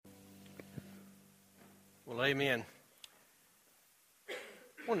Well, amen. I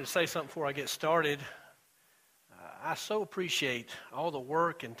wanted to say something before I get started. I so appreciate all the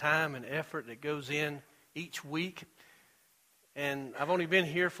work and time and effort that goes in each week. And I've only been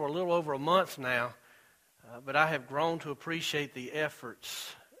here for a little over a month now, but I have grown to appreciate the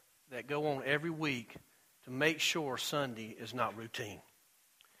efforts that go on every week to make sure Sunday is not routine.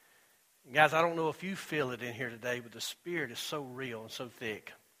 And guys, I don't know if you feel it in here today, but the Spirit is so real and so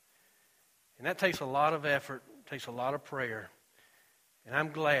thick. And that takes a lot of effort, takes a lot of prayer. And I'm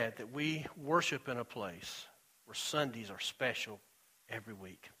glad that we worship in a place where Sundays are special every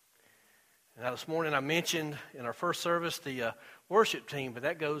week. Now this morning I mentioned in our first service the worship team, but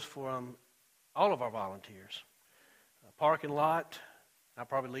that goes for all of our volunteers. Parking lot, I'll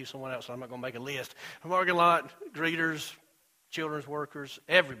probably leave someone else, so I'm not going to make a list. Parking lot, greeters, children's workers,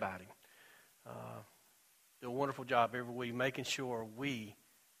 everybody do a wonderful job every week making sure we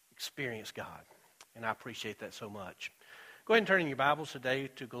experience God. And I appreciate that so much. Go ahead and turn in your Bibles today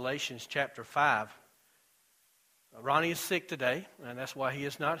to Galatians chapter 5. Ronnie is sick today, and that's why he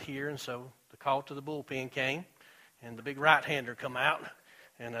is not here. And so the call to the bullpen came, and the big right-hander come out,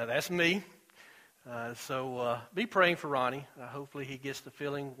 and that's me. So be praying for Ronnie. Hopefully he gets to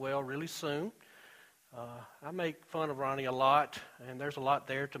feeling well really soon. I make fun of Ronnie a lot, and there's a lot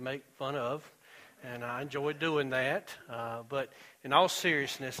there to make fun of, and I enjoy doing that. But in all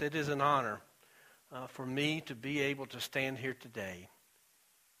seriousness, it is an honor for me to be able to stand here today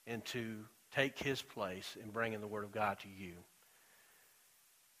and to take his place in bringing the Word of God to you.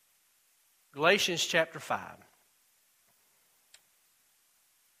 Galatians chapter 5.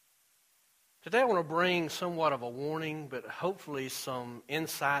 Today I want to bring somewhat of a warning, but hopefully some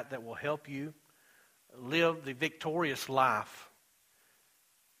insight that will help you live the victorious life.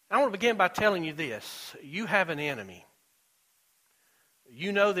 I want to begin by telling you this. You have an enemy.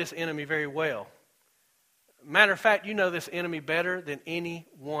 You know this enemy very well. Matter of fact, you know this enemy better than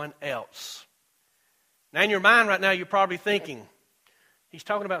anyone else. Now in your mind right now, you're probably thinking, he's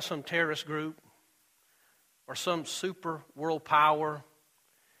talking about some terrorist group or some super world power.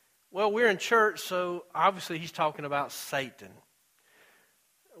 Well, we're in church, so obviously he's talking about Satan.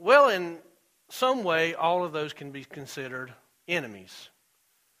 Well, in some way, all of those can be considered enemies.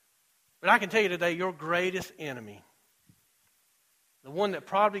 But I can tell you today, your greatest enemy, the one that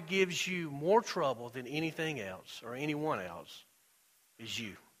probably gives you more trouble than anything else or anyone else, is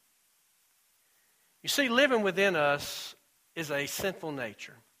you. You see, living within us is a sinful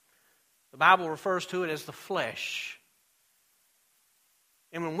nature. The Bible refers to it as the flesh.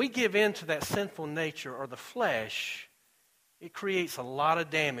 And when we give in to that sinful nature or the flesh, it creates a lot of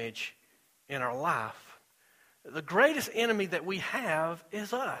damage in our life. The greatest enemy that we have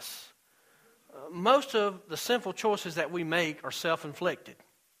is us. Most of the sinful choices that we make are self-inflicted.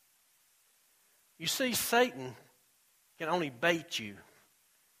 You see, Satan can only bait you,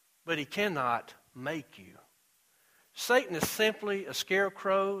 but he cannot make you. Satan is simply a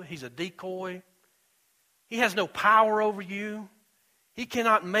scarecrow. He's a decoy. He has no power over you. He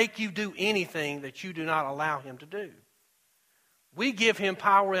cannot make you do anything that you do not allow him to do. We give him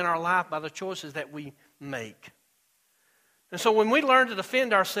power in our life by the choices that we make. And so when we learn to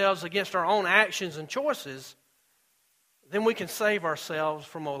defend ourselves against our own actions and choices, then we can save ourselves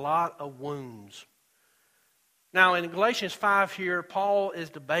from a lot of wounds. Now in Galatians 5 here, Paul is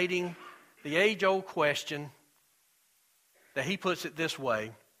debating the age-old question that he puts it this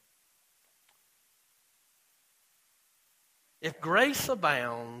way. If grace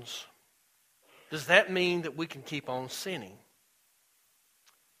abounds, does that mean that we can keep on sinning?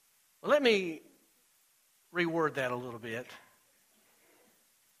 Well, let me reword that a little bit.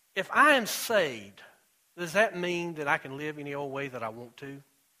 If I am saved, does that mean that I can live any old way that I want to?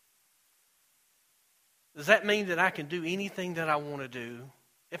 Does that mean that I can do anything that I want to do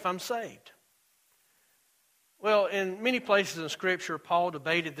if I'm saved? Well, in many places in Scripture, Paul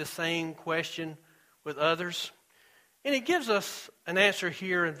debated this same question with others. And he gives us an answer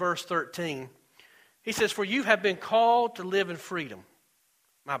here in verse 13. He says, "For you have been called to live in freedom,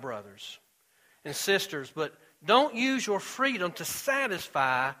 my brothers and sisters, but don't use your freedom to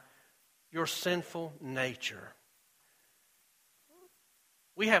satisfy your sinful nature."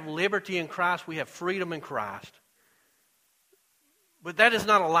 We have liberty in Christ. We have freedom in Christ. But that is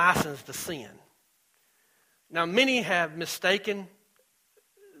not a license to sin. Now, many have mistaken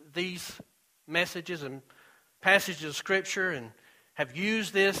these messages and passages of Scripture and have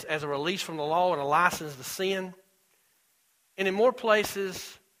used this as a release from the law and a license to sin. And in more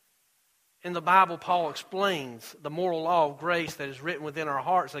places in the Bible, Paul explains the moral law of grace that is written within our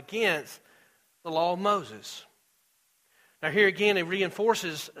hearts against the law of Moses. Now here again, it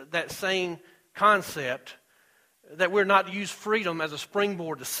reinforces that same concept that we're not to use freedom as a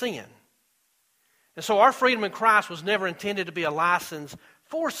springboard to sin. And so our freedom in Christ was never intended to be a license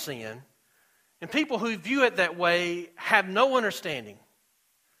for sin. And people who view it that way have no understanding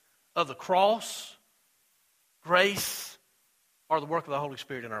of the cross, grace, or the work of the Holy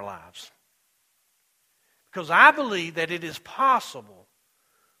Spirit in our lives. Because I believe that it is possible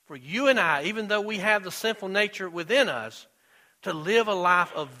for you and I, even though we have the sinful nature within us, to live a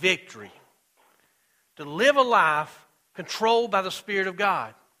life of victory. To live a life controlled by the Spirit of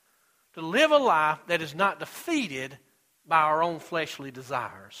God. To live a life that is not defeated by our own fleshly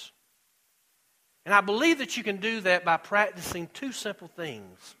desires. And I believe that you can do that by practicing two simple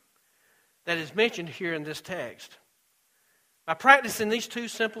things that is mentioned here in this text. By practicing these two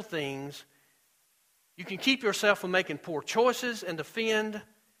simple things, you can keep yourself from making poor choices and defend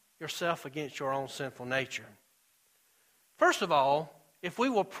yourself against your own sinful nature. First of all, if we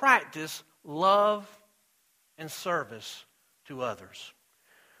will practice love and service to others.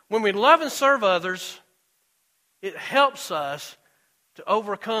 When we love and serve others, it helps us to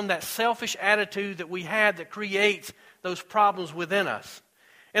overcome that selfish attitude that we have that creates those problems within us.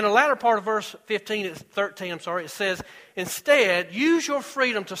 In the latter part of verse 13, it says, instead, use your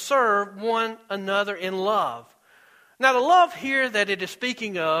freedom to serve one another in love. Now, the love here that it is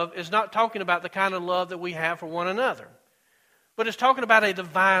speaking of is not talking about the kind of love that we have for one another, but it's talking about a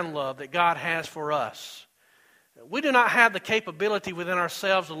divine love that God has for us. We do not have the capability within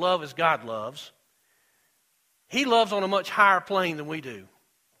ourselves to love as God loves. He loves on a much higher plane than we do.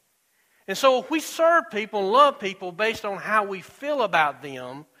 And so if we serve people and love people based on how we feel about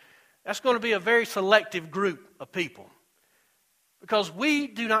them, that's going to be a very selective group of people. Because we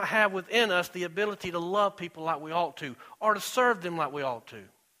do not have within us the ability to love people like we ought to, or to serve them like we ought to.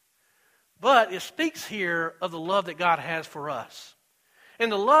 But it speaks here of the love that God has for us.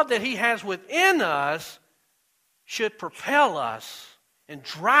 And the love that He has within us should propel us and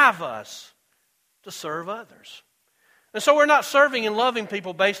drive us to serve others. And so we're not serving and loving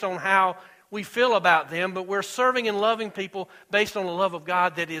people based on how we feel about them, but we're serving and loving people based on the love of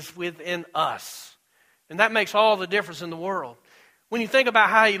God that is within us. And that makes all the difference in the world. When you think about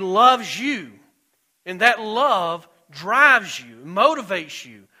how He loves you, and that love drives you, motivates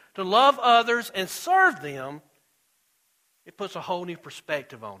you to love others and serve them, it puts a whole new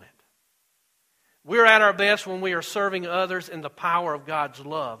perspective on it. We're at our best when we are serving others in the power of God's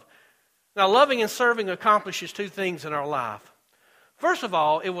love. Now, loving and serving accomplishes two things in our life. First of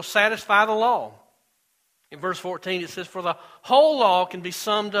all, it will satisfy the law. In verse 14, it says, for the whole law can be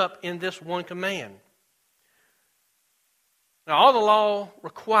summed up in this one command. Now, all the law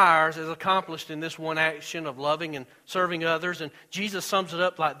requires is accomplished in this one action of loving and serving others. And Jesus sums it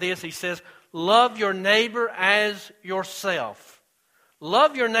up like this. He says, love your neighbor as yourself.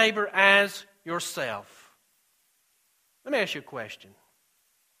 Love your neighbor as yourself. Let me ask you a question.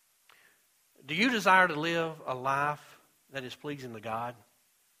 Do you desire to live a life that is pleasing to God?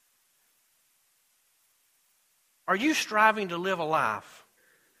 Are you striving to live a life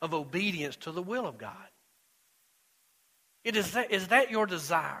of obedience to the will of God? Is that your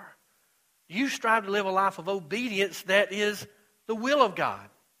desire? Do you strive to live a life of obedience that is the will of God?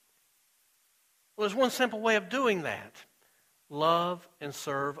 Well, there's one simple way of doing that. Love and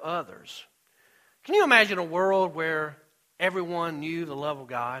serve others. Can you imagine a world where everyone knew the love of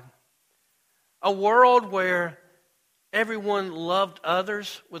God? A world where everyone loved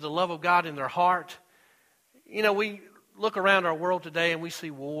others with the love of God in their heart. You know, we look around our world today and we see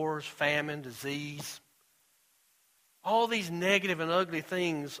wars, famine, disease. All these negative and ugly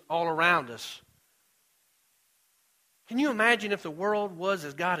things all around us. Can you imagine if the world was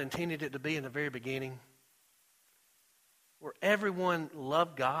as God intended it to be in the very beginning? Where everyone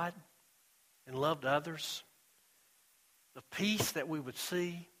loved God and loved others? The peace that we would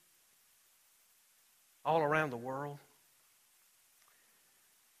see all around the world.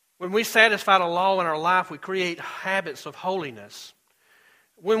 When we satisfy the law in our life, we create habits of holiness.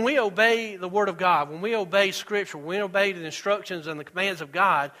 When we obey the Word of God, when we obey Scripture, when we obey the instructions and the commands of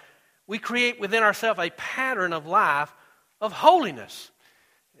God, we create within ourselves a pattern of life of holiness.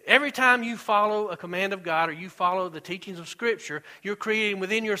 Every time you follow a command of God or you follow the teachings of Scripture, you're creating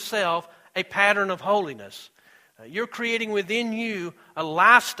within yourself a pattern of holiness. You're creating within you a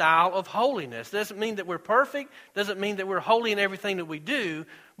lifestyle of holiness. Doesn't mean that we're perfect. Doesn't mean that we're holy in everything that we do.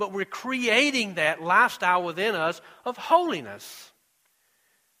 But we're creating that lifestyle within us of holiness.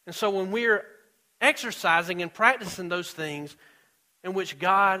 And so when we're exercising and practicing those things in which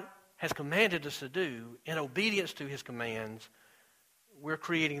God has commanded us to do in obedience to His commands, we're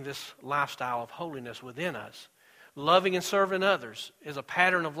creating this lifestyle of holiness within us. Loving and serving others is a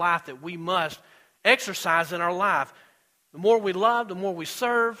pattern of life that we must exercise in our life. The more we love, the more we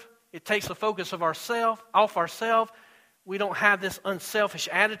serve. It takes the focus of off ourselves. We don't have this unselfish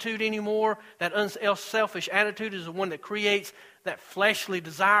attitude anymore. That unselfish attitude is the one that creates that fleshly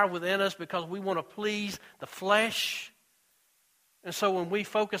desire within us because we want to please the flesh. And so when we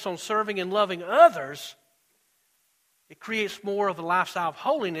focus on serving and loving others, it creates more of the lifestyle of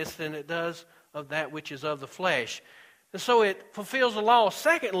holiness than it does of that which is of the flesh. And so it fulfills the law.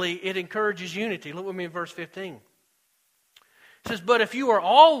 Secondly, it encourages unity. Look with me in verse 15. It says, "But if you are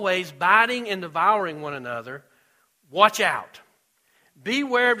always biting and devouring one another, watch out.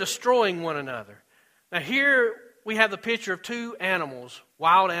 Beware of destroying one another." Now here we have the picture of two animals,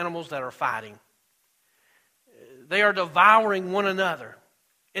 wild animals that are fighting. They are devouring one another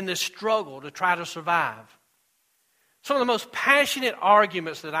in this struggle to try to survive. Some of the most passionate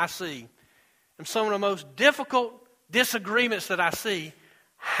arguments that I see and some of the most difficult disagreements that I see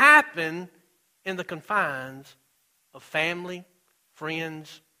happen in the confines of family,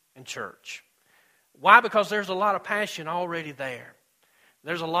 friends, and church. Why? Because there's a lot of passion already there.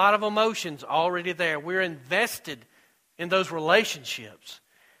 There's a lot of emotions already there. We're invested in those relationships.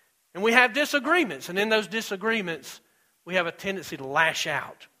 And we have disagreements. And in those disagreements, we have a tendency to lash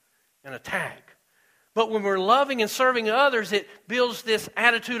out and attack. But when we're loving and serving others, it builds this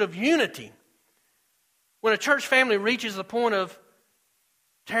attitude of unity. When a church family reaches the point of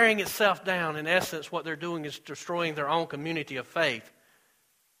tearing itself down, in essence, what they're doing is destroying their own community of faith.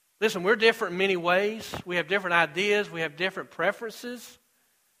 Listen, we're different in many ways. We have different ideas. We have different preferences.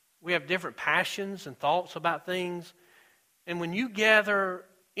 We have different passions and thoughts about things. And when you gather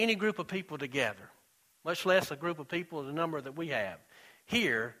any group of people together, much less a group of people of the number that we have,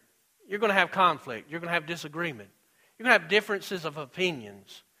 here, you're going to have conflict. You're going to have disagreement. You're going to have differences of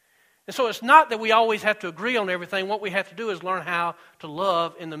opinions. And so it's not that we always have to agree on everything. What we have to do is learn how to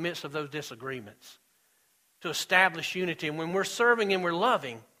love in the midst of those disagreements, to establish unity. And when we're serving and we're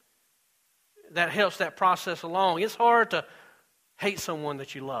loving, that helps that process along. It's hard to hate someone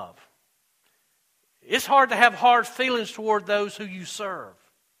that you love. It's hard to have hard feelings toward those who you serve.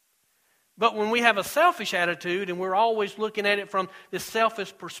 But when we have a selfish attitude and we're always looking at it from this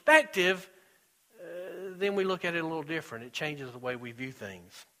selfish perspective, then we look at it a little different. It changes the way we view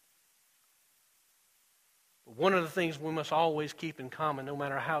things. But one of the things we must always keep in common, no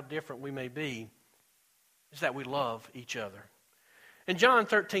matter how different we may be, is that we love each other. In John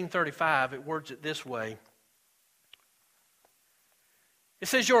 13:35, it words it this way. It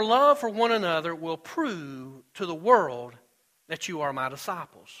says, "Your love for one another will prove to the world that you are my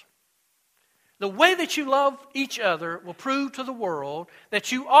disciples." The way that you love each other will prove to the world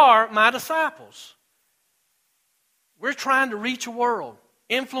that you are my disciples. We're trying to reach a world,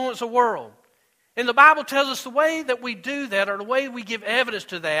 influence a world. And the Bible tells us the way that we do that, or the way we give evidence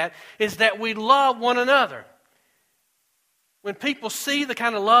to that, is that we love one another. When people see the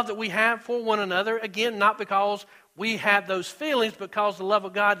kind of love that we have for one another, again, not because we have those feelings, but because the love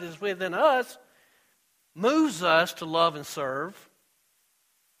of God that is within us moves us to love and serve,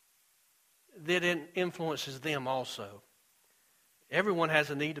 that it influences them also. Everyone has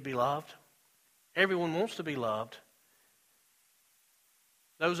a need to be loved. Everyone wants to be loved.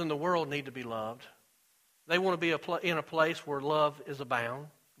 Those in the world need to be loved. They want to be in a place where love does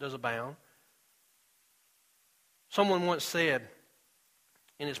abound. Someone once said,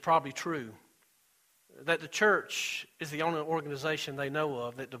 and it's probably true, that the church is the only organization they know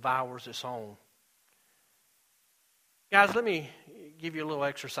of that devours its own. Guys, let me give you a little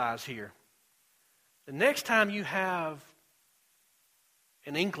exercise here. The next time you have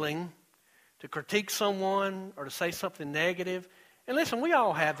an inkling to critique someone or to say something negative, and listen, we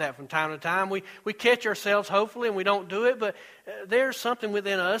all have that from time to time. We catch ourselves, hopefully, and we don't do it, but there's something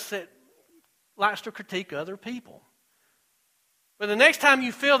within us that likes to critique other people. But the next time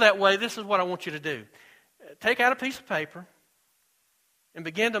you feel that way, this is what I want you to do. Take out a piece of paper and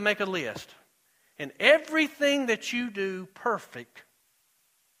begin to make a list. And everything that you do perfect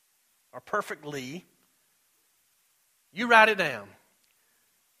or perfectly, you write it down.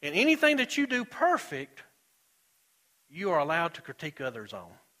 And anything that you do perfect, you are allowed to critique others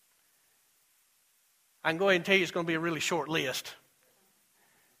on. I can go ahead and tell you it's going to be a really short list.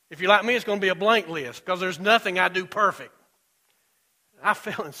 If you're like me, it's going to be a blank list because there's nothing I do perfect. I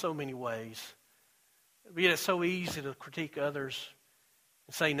fail in so many ways. It's so easy to critique others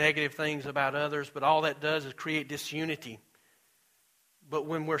and say negative things about others, but all that does is create disunity. But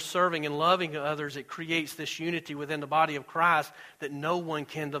when we're serving and loving others, it creates this unity within the body of Christ that no one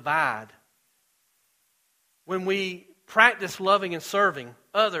can divide. When we practice loving and serving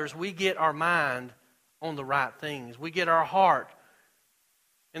others, we get our mind on the right things. We get our heart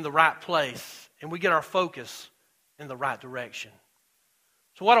in the right place. and we get our focus in the right direction.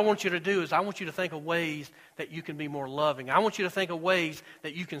 So what I want you to do is I want you to think of ways that you can be more loving. I want you to think of ways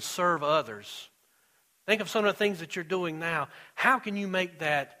that you can serve others. Think of some of the things that you're doing now. How can you make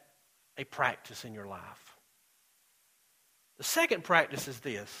that a practice in your life? The second practice is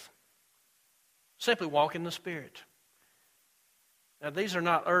this. Simply walk in the Spirit. Now, these are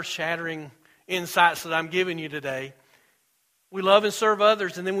not earth-shattering insights that I'm giving you today. We love and serve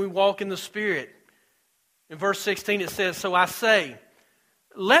others, and then we walk in the Spirit. In verse 16 it says, "So I say,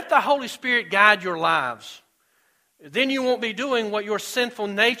 let the Holy Spirit guide your lives. Then you won't be doing what your sinful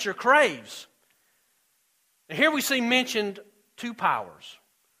nature craves." And here we see mentioned two powers,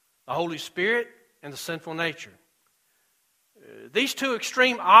 the Holy Spirit and the sinful nature. These two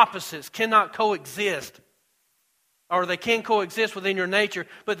extreme opposites cannot coexist, or they can coexist within your nature,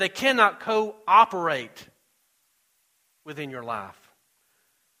 but they cannot cooperate within your life.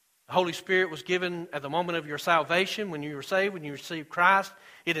 The Holy Spirit was given at the moment of your salvation, when you were saved, when you received Christ.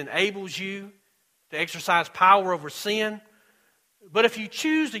 It enables you to exercise power over sin. But if you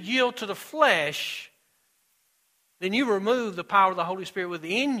choose to yield to the flesh, then you remove the power of the Holy Spirit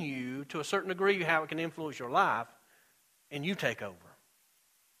within you to a certain degree, how it can influence your life, and you take over.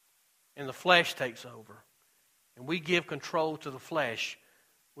 And the flesh takes over. And we give control to the flesh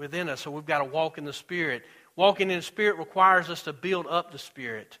within us. So we've got to walk in the Spirit. Walking in the Spirit requires us to build up the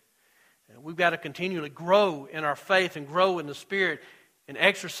Spirit. We've got to continually grow in our faith and grow in the Spirit and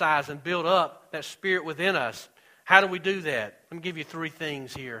exercise and build up that Spirit within us. How do we do that? Let me give you three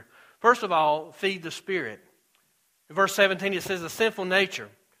things here. First of all, feed the Spirit. In verse 17 it says, the sinful nature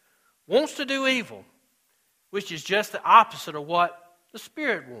wants to do evil, which is just the opposite of what the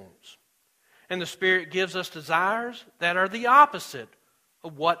Spirit wants. And the Spirit gives us desires that are the opposite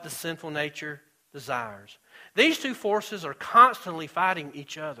of what the sinful nature desires. These two forces are constantly fighting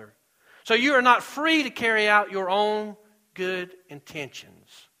each other. So you are not free to carry out your own good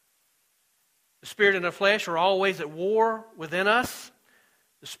intentions. The Spirit and the flesh are always at war within us.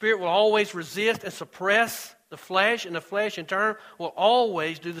 The Spirit will always resist and suppress the flesh, and the flesh in turn will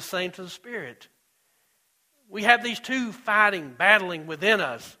always do the same to the Spirit. We have these two fighting, battling within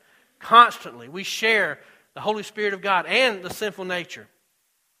us constantly. We share the Holy Spirit of God and the sinful nature.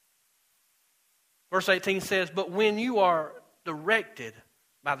 Verse 18 says, "But when you are directed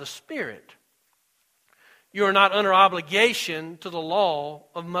by the Spirit, you are not under obligation to the law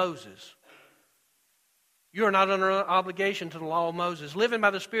of Moses." You are not under obligation to the law of Moses. Living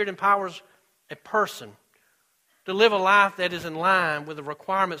by the Spirit empowers a person to live a life that is in line with the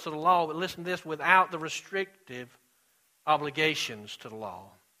requirements of the law, but listen to this, without the restrictive obligations to the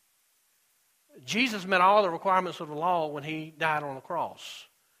law. Jesus met all the requirements of the law when He died on the cross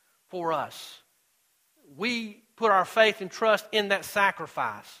for us. We put our faith and trust in that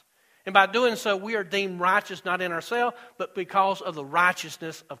sacrifice. And by doing so, we are deemed righteous not in ourselves, but because of the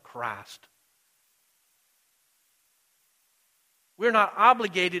righteousness of Christ. We're not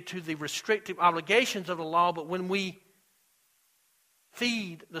obligated to the restrictive obligations of the law, but when we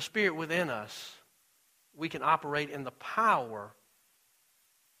feed the Spirit within us, we can operate in the power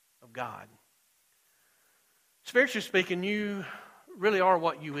of God. Spiritually speaking, you really are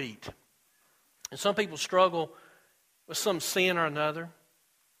what you eat. And some people struggle with some sin or another,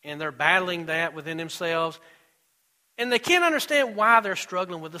 and they're battling that within themselves, and they can't understand why they're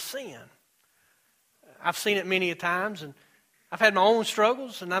struggling with the sin. I've seen it many a times, and I've had my own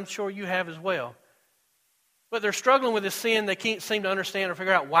struggles, and I'm sure you have as well. But they're struggling with this sin. They can't seem to understand or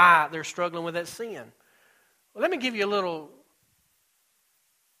figure out why they're struggling with that sin. Well, let me give you a little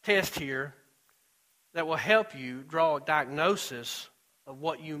test here that will help you draw a diagnosis of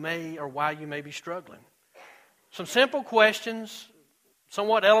what you may or why you may be struggling. Some simple questions,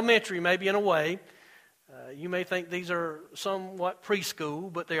 somewhat elementary maybe in a way. You may think these are somewhat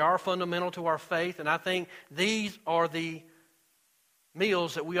preschool, but they are fundamental to our faith, and I think these are the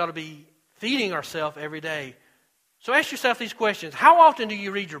meals that we ought to be feeding ourselves every day. So ask yourself these questions. How often do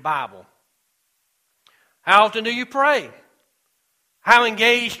you read your Bible? How often do you pray? How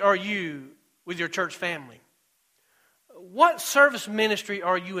engaged are you with your church family? What service ministry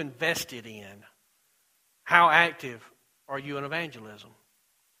are you invested in? How active are you in evangelism?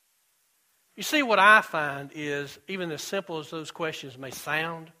 You see, what I find is, even as simple as those questions may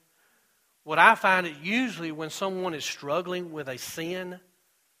sound, what I find is usually when someone is struggling with a sin,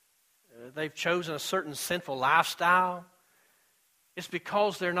 they've chosen a certain sinful lifestyle, it's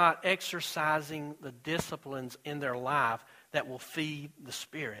because they're not exercising the disciplines in their life that will feed the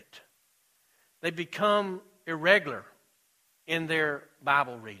Spirit. They become irregular in their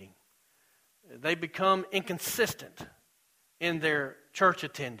Bible reading. They become inconsistent in their church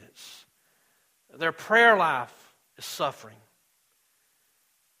attendance. Their prayer life is suffering.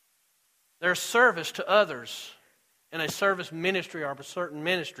 Their service to others in a service ministry or a certain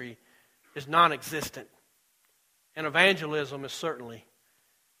ministry is non-existent. And evangelism is certainly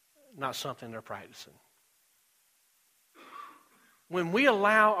not something they're practicing. When we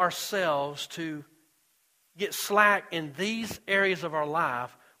allow ourselves to get slack in these areas of our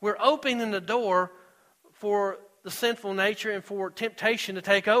life, we're opening the door for the sinful nature and for temptation to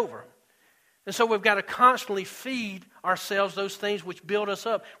take over. And so we've got to constantly feed ourselves those things which build us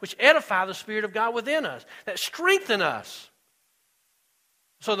up, which edify the Spirit of God within us, that strengthen us.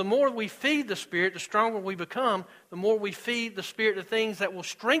 So the more we feed the Spirit, the stronger we become. The more we feed the Spirit the things that will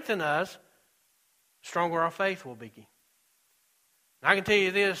strengthen us, the stronger our faith will be. I can tell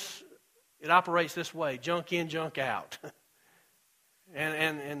you this, it operates this way, junk in, junk out.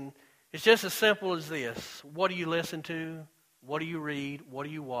 and it's just as simple as this. What do you listen to? What do you read? What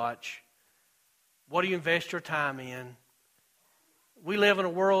do you watch? What do you invest your time in? We live in a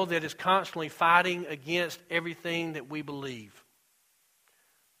world that is constantly fighting against everything that we believe.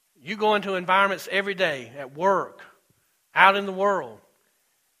 You go into environments every day, at work, out in the world,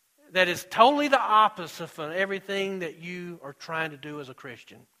 that is totally the opposite from everything that you are trying to do as a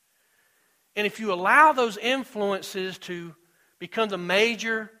Christian. And if you allow those influences to become the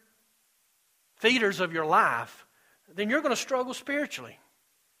major feeders of your life, then you're going to struggle spiritually.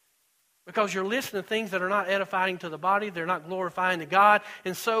 Because you're listening to things that are not edifying to the body, they're not glorifying to God,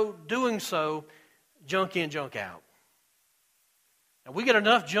 and so doing so, junk in, junk out. Now, we get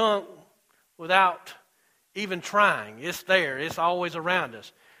enough junk without even trying. It's there. It's always around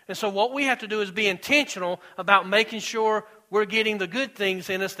us. And so what we have to do is be intentional about making sure we're getting the good things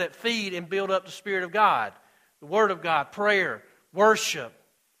in us that feed and build up the Spirit of God. The Word of God, prayer, worship,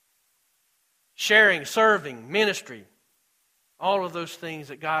 sharing, serving, ministry. All of those things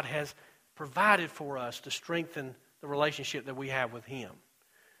that God has provided for us to strengthen the relationship that we have with Him.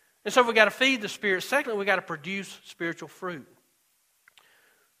 And so we've got to feed the Spirit. Secondly, we've got to produce spiritual fruit.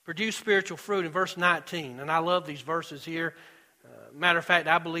 Produce spiritual fruit in verse 19. And I love these verses here. Matter of fact,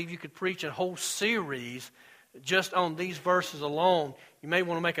 I believe you could preach a whole series just on these verses alone. You may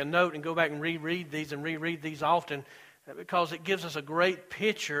want to make a note and go back and reread these often, because it gives us a great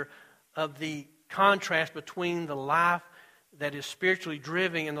picture of the contrast between the life that is spiritually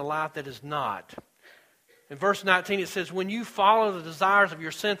driven and the life that is not. In verse 19 it says, when you follow the desires of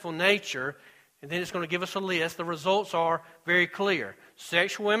your sinful nature, and then it's going to give us a list, the results are very clear.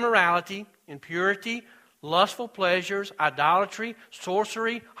 Sexual immorality, impurity, lustful pleasures, idolatry,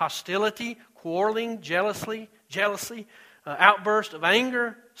 sorcery, hostility, quarreling, jealousy, outburst of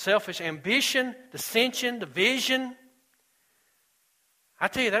anger, selfish ambition, dissension, division. I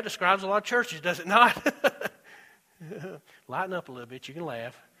tell you, that describes a lot of churches, does it not? Lighten up a little bit, you can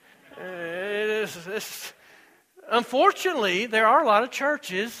laugh. Unfortunately, there are a lot of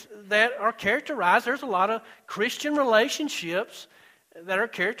churches that are characterized, there's a lot of Christian relationships that are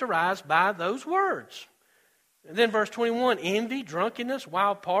characterized by those words. And then verse 21, envy, drunkenness,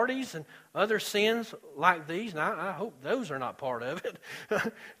 wild parties, and other sins like these. Now, I hope those are not part of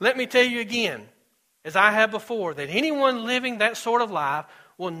it. Let me tell you again, as I have before, that anyone living that sort of life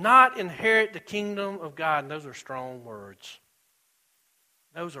will not inherit the kingdom of God. And those are strong words.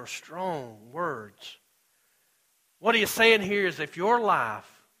 Those are strong words. What he is saying here is if your life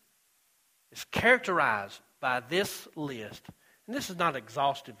is characterized by this list, and this is not an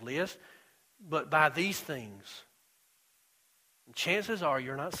exhaustive list, but by these things, and chances are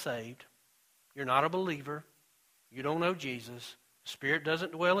you're not saved, you're not a believer, you don't know Jesus, the Spirit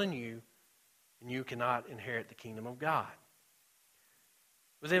doesn't dwell in you, and you cannot inherit the kingdom of God.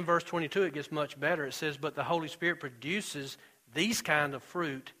 Within verse 22, it gets much better. It says, but the Holy Spirit produces these kind of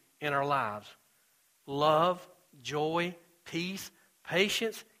fruit in our lives. Love, joy, peace,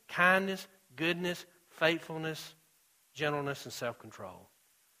 patience, kindness, goodness, faithfulness, gentleness, and self-control.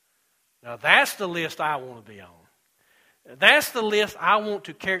 Now that's the list I want to be on. That's the list I want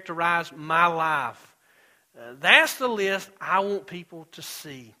to characterize my life. That's the list I want people to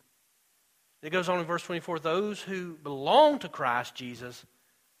see. It goes on in verse 24, those who belong to Christ Jesus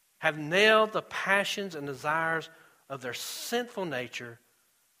have nailed the passions and desires of their sinful nature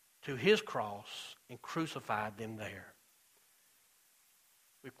to His cross and crucified them there.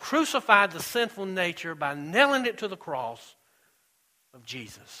 We've crucified the sinful nature by nailing it to the cross of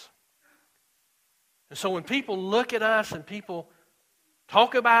Jesus. And so when people look at us and people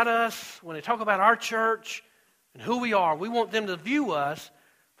talk about us, when they talk about our church and who we are, we want them to view us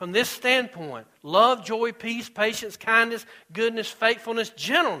from this standpoint. Love, joy, peace, patience, kindness, goodness, faithfulness,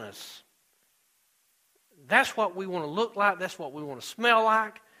 gentleness. That's what we want to look like. That's what we want to smell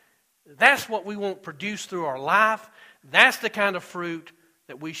like. That's what we want produced through our life. That's the kind of fruit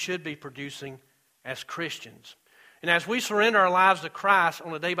that we should be producing as Christians. And as we surrender our lives to Christ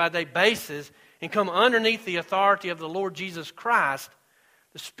on a day-by-day basis and come underneath the authority of the Lord Jesus Christ,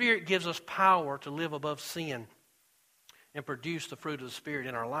 the Spirit gives us power to live above sin and produce the fruit of the Spirit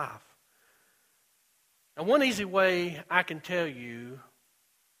in our life. And one easy way I can tell you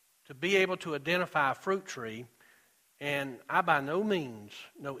to be able to identify a fruit tree, and I by no means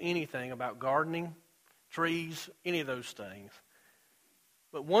know anything about gardening, trees, any of those things.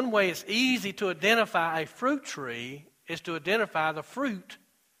 But one way it's easy to identify a fruit tree is to identify the fruit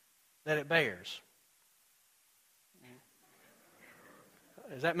that it bears.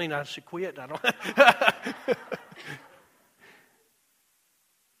 Does that mean I should quit? I don't.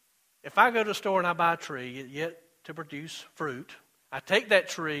 If I go to the store and I buy a tree yet to produce fruit, I take that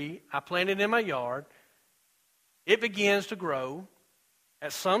tree, I plant it in my yard, it begins to grow.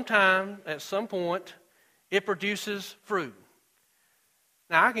 At some time, at some point, it produces fruit.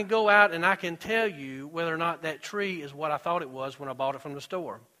 Now, I can go out and I can tell you whether or not that tree is what I thought it was when I bought it from the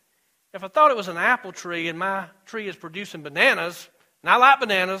store. If I thought it was an apple tree and my tree is producing bananas, and I like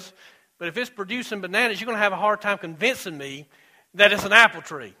bananas, but if it's producing bananas, you're going to have a hard time convincing me that it's an apple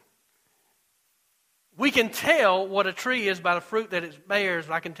tree. We can tell what a tree is by the fruit that it bears,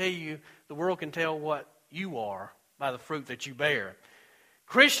 but I can tell you the world can tell what you are by the fruit that you bear.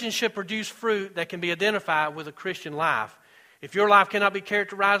 Christians should produce fruit that can be identified with a Christian life. If your life cannot be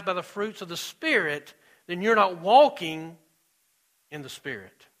characterized by the fruits of the Spirit, then you're not walking in the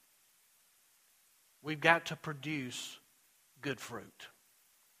Spirit. We've got to produce good fruit.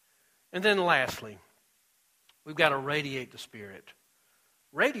 And then lastly, we've got to radiate the Spirit.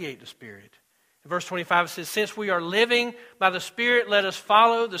 Radiate the Spirit. In verse 25 it says, since we are living by the Spirit, let us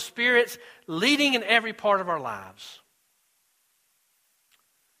follow the Spirit's leading in every part of our lives.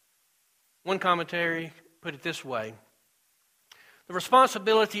 One commentary put it this way: the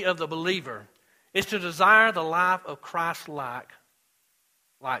responsibility of the believer is to desire the life of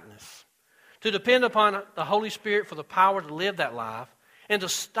Christ-likeness, to depend upon the Holy Spirit for the power to live that life, and to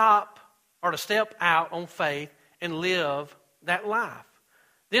step out on faith and live that life.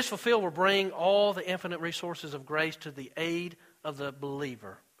 This fulfilled will bring all the infinite resources of grace to the aid of the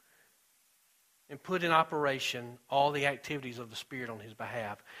believer and put in operation all the activities of the Spirit on his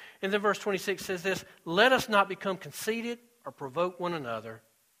behalf. And then verse 26 says this: let us not become conceited or provoke one another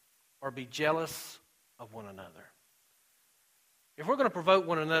or be jealous of one another. If we're going to provoke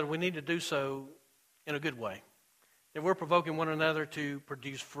one another, we need to do so in a good way. If we're provoking one another to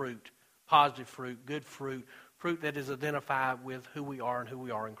produce fruit, positive fruit, good fruit, fruit that is identified with who we are and who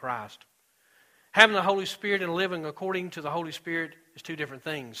we are in Christ. Having the Holy Spirit and living according to the Holy Spirit is two different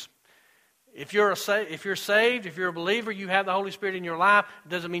things. If you're saved, if you're a believer, you have the Holy Spirit in your life, it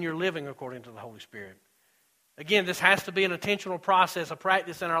doesn't mean you're living according to the Holy Spirit. Again, this has to be an intentional process, a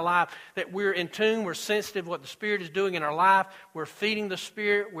practice in our life, that we're in tune, we're sensitive to what the Spirit is doing in our life, we're feeding the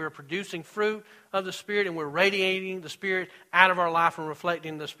Spirit, we're producing fruit of the Spirit, and we're radiating the Spirit out of our life and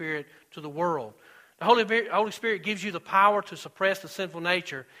reflecting the Spirit to the world. The Holy Spirit gives you the power to suppress the sinful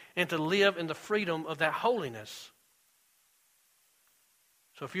nature and to live in the freedom of that holiness.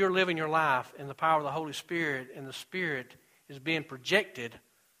 So if you're living your life in the power of the Holy Spirit and the Spirit is being projected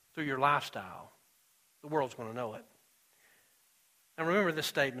through your lifestyle, the world's going to know it. And remember this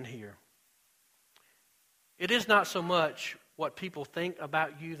statement here. It is not so much what people think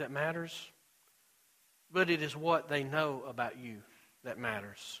about you that matters, but it is what they know about you that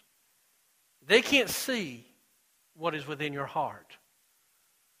matters. They can't see what is within your heart,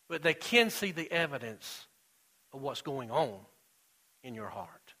 but they can see the evidence of what's going on in your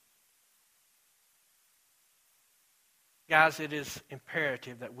heart. Guys, it is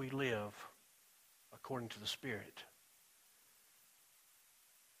imperative that we live according to the Spirit.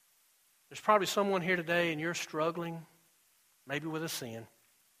 There's probably someone here today and you're struggling, maybe with a sin.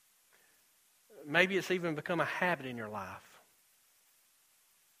 Maybe it's even become a habit in your life.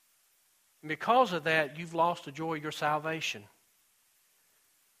 And because of that, you've lost the joy of your salvation.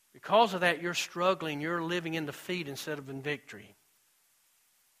 Because of that, you're struggling. You're living in defeat instead of in victory.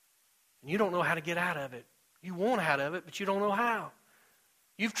 And you don't know how to get out of it. You want out of it, but you don't know how.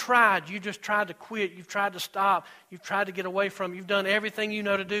 You've tried. You just tried to quit. You've tried to stop. You've tried to get away from it. You've done everything you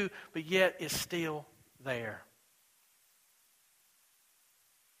know to do, but yet it's still there.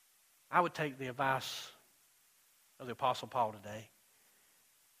 I would take the advice of the Apostle Paul today.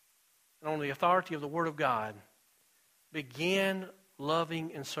 And on the authority of the Word of God, begin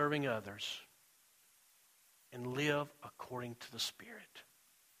loving and serving others and live according to the Spirit.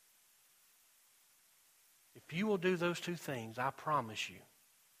 If you will do those two things, I promise you,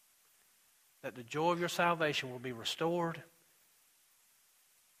 that the joy of your salvation will be restored,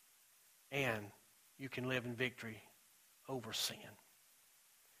 and you can live in victory over sin.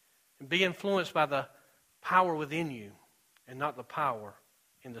 And be influenced by the power within you and not the power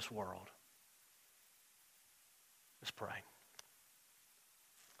in this world. Let's pray.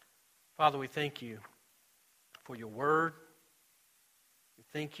 Father, we thank you for your word. We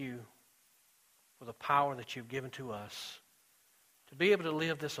thank you for the power that you've given to us to be able to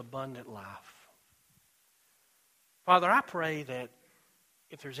live this abundant life. Father, I pray that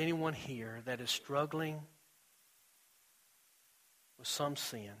if there's anyone here that is struggling with some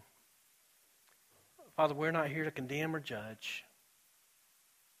sin, Father, we're not here to condemn or judge.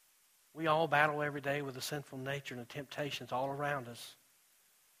 We all battle every day with the sinful nature and the temptations all around us.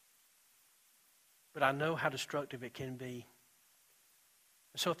 But I know how destructive it can be.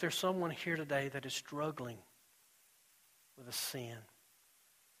 And so if there's someone here today that is struggling with a sin,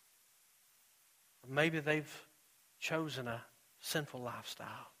 or maybe they've chosen a sinful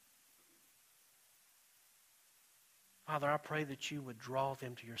lifestyle, Father, I pray that you would draw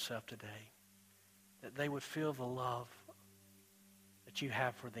them to yourself today, that they would feel the love that you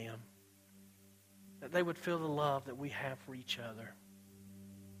have for them, that they would feel the love that we have for each other.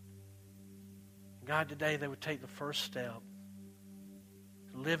 God, today they would take the first step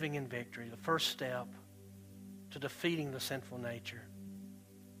to living in victory, the first step to defeating the sinful nature.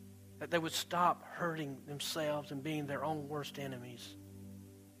 That they would stop hurting themselves and being their own worst enemies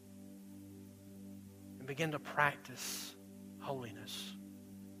and begin to practice holiness,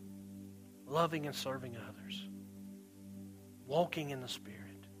 loving and serving others, walking in the Spirit.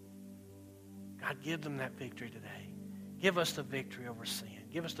 God, give them that victory today. Give us the victory over sin.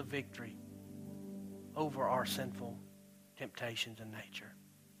 Give us the victory over our sinful temptations and nature.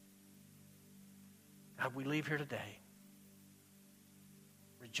 God, we leave here today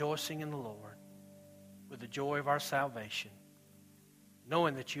rejoicing in the Lord with the joy of our salvation,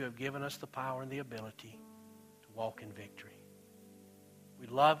 knowing that you have given us the power and the ability to walk in victory. We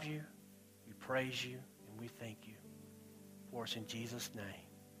love you, we praise you, and we thank you for us in Jesus' name.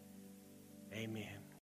 Amen.